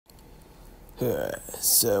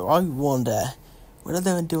So I wonder, what are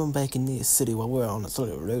they doing back in the city while we're on a sort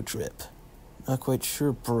of road trip? Not quite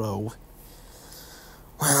sure, bro.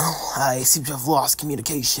 Well, I seem to have lost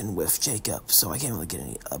communication with Jacob, so I can't really get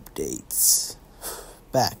any updates.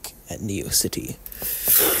 Back at Neo City.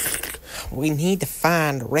 We need to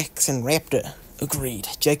find Rex and Raptor. Agreed.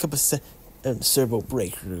 Jacob is a servo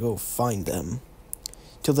breaker to go find them.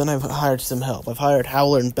 Till then, I've hired some help. I've hired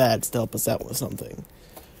Howler and Bads to help us out with something.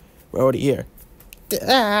 We're already here.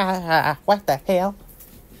 What the hell?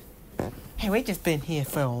 Hey, we just been here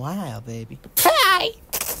for a while, baby. Hi!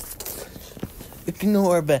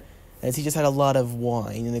 Ignore Baz, as he just had a lot of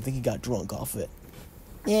wine, and I think he got drunk off it.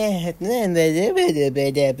 Yeah, that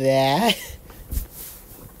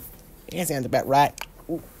sounds about right.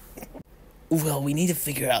 Well, we need to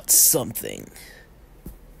figure out something.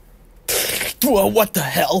 Whoa, what the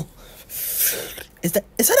hell? Is that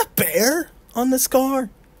a bear on this car?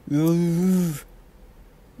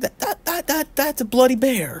 That's a bloody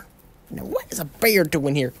bear. Now, what is a bear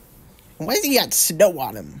doing here? Why does he got snow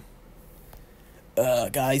on him?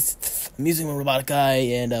 Guys, I'm using a robotic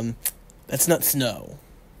eye, and, that's not snow.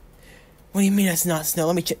 What do you mean that's not snow?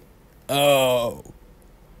 Let me check. Oh,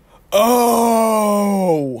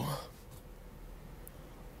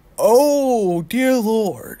 dear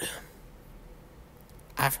Lord.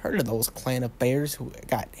 I've heard of those clan of bears who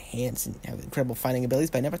got hands and have incredible fighting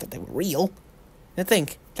abilities, but I never thought they were real. And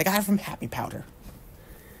think, the guy from Happy Powder.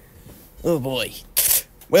 Oh boy.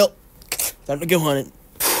 Well, time to go hunting.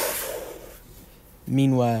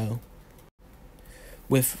 Meanwhile,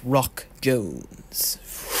 with Rock Jones.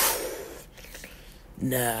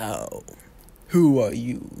 Now, who are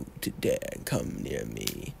you to dare come near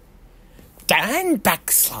me? Dan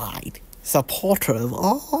Backslide, supporter of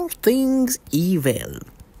all things evil.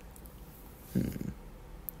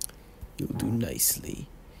 You'll do nicely.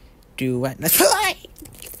 Do what?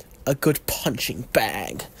 A good punching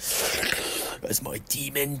bag as my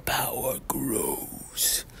demon power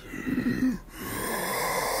grows.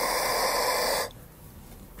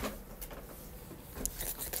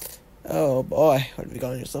 Oh boy, what have you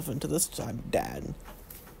gotten yourself into this time, Dad?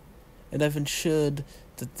 And I've ensured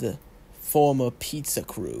that the former pizza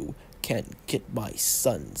crew can't get my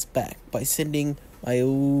sons back by sending my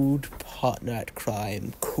old partner at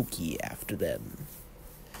crime, Cookie, after them.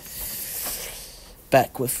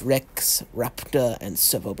 Back with Rex, Raptor, and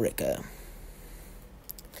Servobreaker.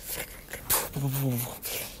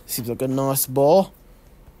 Seems like a nice bar.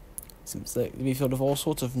 Seems like to be filled with all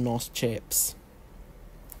sorts of nice chaps.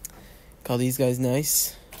 Call these guys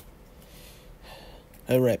nice.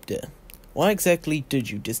 Hey, Raptor, why exactly did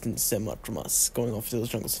you distance so much from us going off to those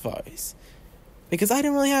jungle safaris? Because I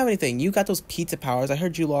didn't really have anything. You got those pizza powers. I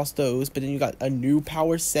heard you lost those, but then you got a new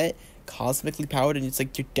power set, cosmically powered, and it's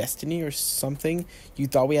like your destiny or something. You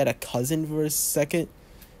thought we had a cousin for a second,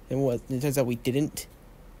 and what? It turns out we didn't.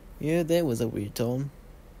 Yeah, that was a weird tone.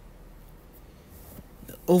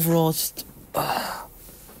 Overall, just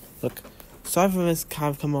look. Cypher has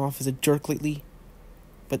kind of come off as a jerk lately,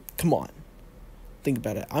 but come on, think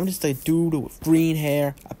about it. I'm just a dude with green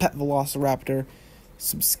hair, a pet velociraptor,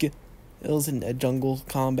 some skills in a jungle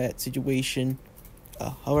combat situation, a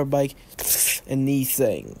hover bike, and these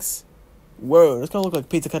things. Whoa, this kind of look like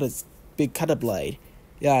Pizza Cutter's big cutter blade.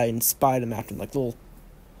 Yeah, I inspired him after like little,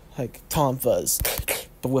 like tonfas,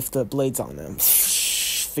 but with the blades on them.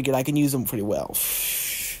 Figured I can use them pretty well.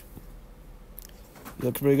 You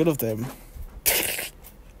look pretty good with them.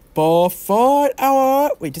 Bar fight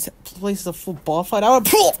hour. Wait, this place is a full bar fight hour.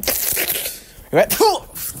 Right.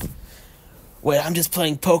 Wait, I'm just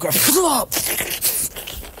playing poker.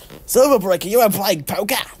 Silverbreaker, you are playing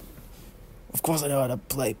poker. Of course I know how to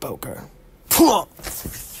play poker.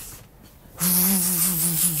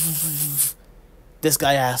 This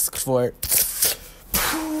guy asked for it.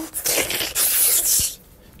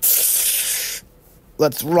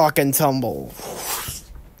 Let's rock and tumble.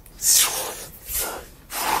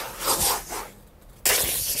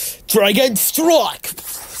 Try again, strike!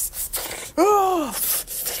 Oh.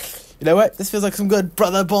 You know what? This feels like some good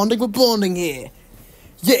brother bonding. We're bonding here.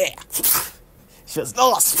 Yeah! Feels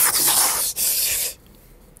nice.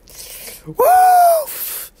 Woo!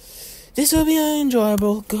 This will be an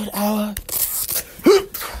enjoyable good hour.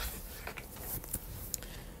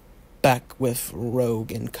 Back with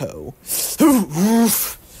Rogue and Co.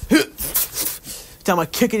 Time I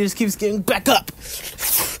kick it, just keeps getting back up.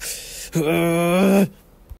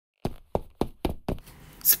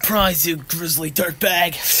 Surprise, you grizzly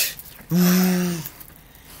dirtbag.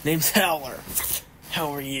 Name's Howler.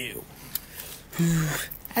 How are you?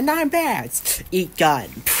 And I'm Bads. Eat gun.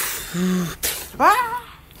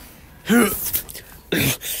 Ah!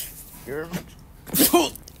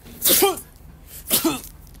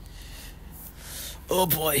 Oh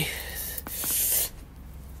boy.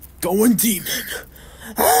 Going demon.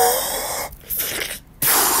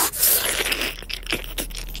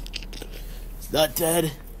 It's not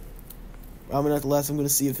dead. Probably not the last I'm going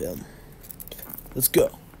to see of him. Let's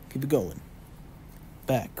go. Keep it going.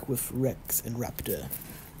 Back with Rex and Raptor.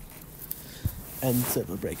 And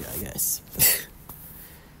Silver Breaker, I guess.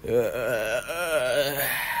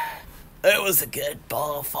 It was a good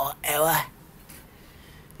ball for hour.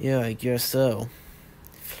 Yeah, I guess so.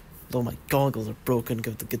 Though my goggles are broken,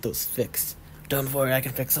 got to get those fixed. Don't worry, I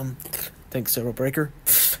can fix them. Thanks, Servo Breaker.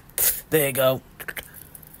 There you go.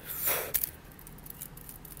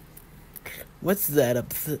 What's that up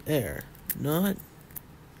there? Not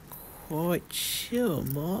quite sure,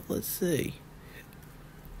 Mott. Let's see.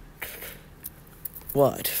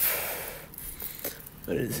 What?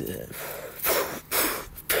 What is it?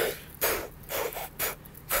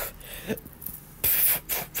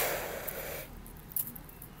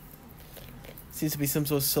 Seems to be some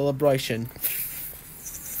sort of celebration.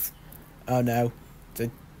 Oh no. It's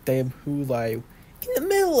a damn hula in the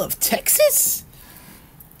middle of Texas?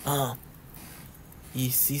 You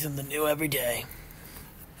see something new every day.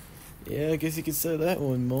 Yeah, I guess you could say that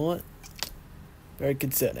one, Mort. Very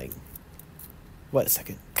concerning. Wait a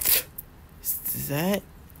second. Is that...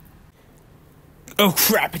 Oh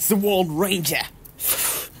crap, it's the Wild Ranger!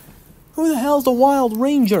 Who the hell's the Wild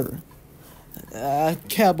Ranger?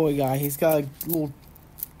 Cowboy guy. He's got a little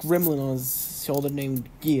gremlin on his shoulder named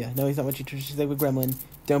Gear. No, he's not what you traditionally say with gremlin.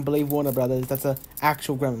 Don't believe Warner Brothers. That's an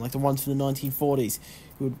actual gremlin, like the ones from the 1940s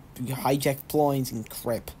who would hijack planes and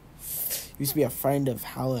crap. Used to be a friend of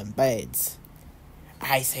Howlin' Beds.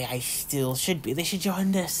 I say I still should be. They should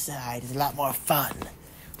join this side. It's a lot more fun.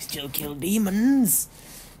 We still kill demons.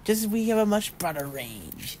 Just as we have a much broader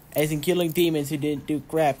range. As in killing demons who didn't do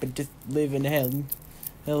crap and just live in hell.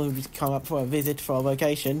 Hell, who just come up for a visit, for a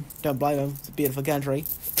vacation. Don't blame them. It's a beautiful country.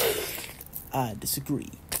 I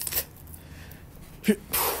disagree.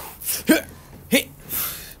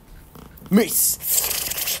 Miss.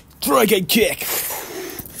 Dragon kick.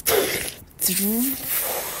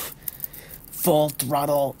 Full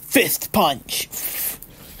throttle fist punch.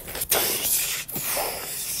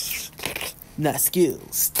 Nice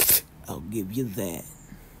skills. I'll give you that.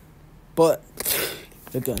 But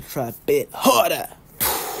they're gonna try a bit harder.